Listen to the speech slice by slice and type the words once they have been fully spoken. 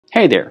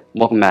Hey there,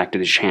 welcome back to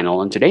the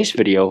channel. In today's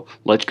video,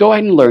 let's go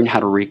ahead and learn how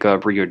to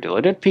recover your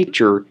deleted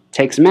picture,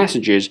 text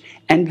messages,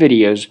 and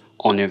videos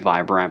on your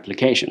Viber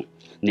application.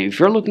 Now, if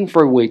you're looking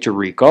for a way to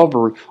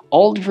recover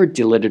all of your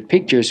deleted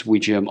pictures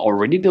which you have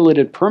already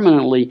deleted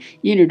permanently,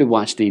 you need to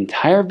watch the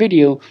entire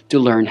video to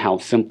learn how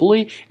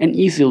simply and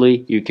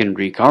easily you can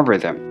recover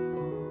them.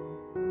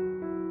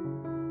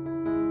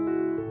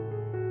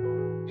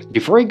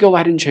 Before I go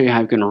ahead and show you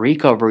how you can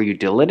recover your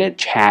deleted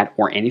chat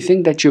or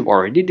anything that you've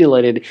already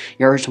deleted,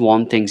 here's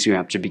one thing you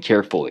have to be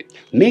careful with.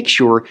 Make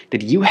sure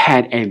that you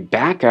had a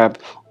backup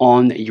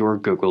on your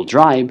Google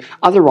Drive,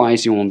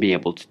 otherwise you won't be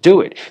able to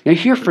do it. Now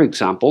here, for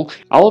example,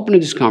 I'll open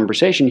this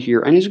conversation here,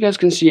 and as you guys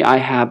can see, I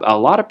have a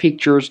lot of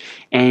pictures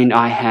and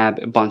I have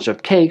a bunch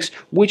of text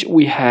which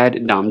we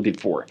had done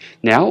before.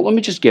 Now let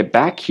me just get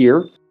back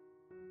here.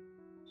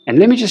 And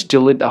let me just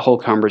delete the whole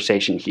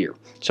conversation here.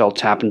 So I'll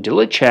tap on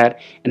delete chat,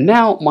 and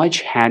now my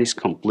chat is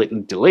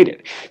completely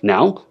deleted.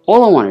 Now,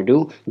 all I want to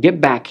do, get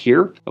back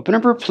here, open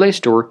up your Play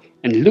Store,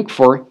 and look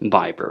for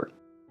Viber.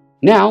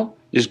 Now,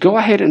 just go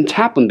ahead and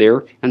tap on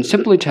there, and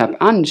simply tap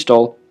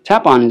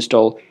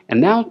uninstall,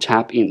 and now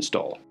tap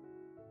install.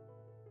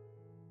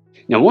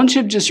 Now, once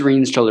you've just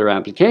reinstalled your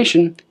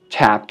application,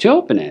 tap to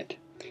open it.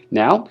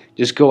 Now,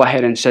 just go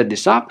ahead and set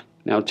this up.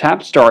 Now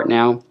tap start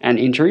now, and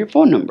enter your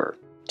phone number.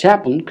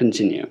 Tap on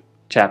continue,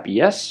 tap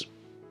yes,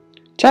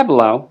 tap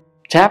allow,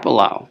 tap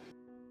allow.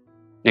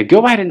 Now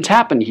go ahead and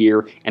tap in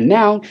here, and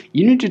now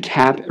you need to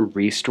tap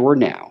restore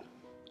now.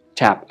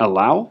 Tap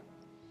allow.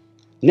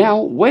 Now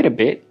wait a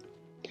bit.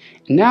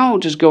 Now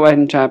just go ahead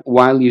and tap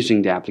while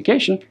using the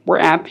application or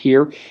app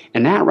here,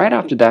 and now right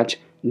after that,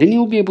 then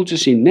you'll be able to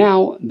see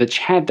now the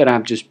chat that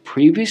I've just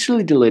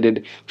previously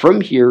deleted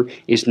from here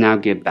is now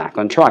get back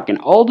on track, and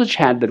all the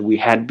chat that we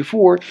had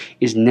before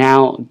is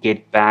now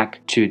get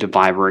back to the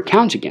Viber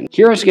account again.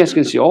 Here, as you guys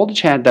can see, all the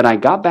chat that I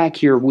got back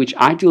here which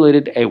I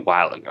deleted a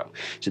while ago.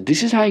 So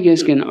this is how you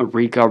guys can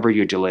recover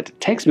your deleted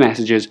text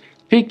messages,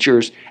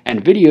 pictures,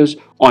 and videos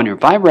on your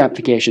Viber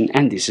application,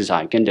 and this is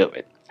how you can do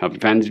it. Hope you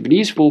found this video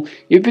useful.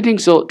 If you think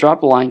so,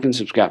 drop a like and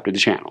subscribe to the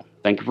channel.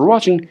 Thank you for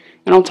watching,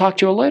 and I'll talk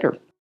to you all later.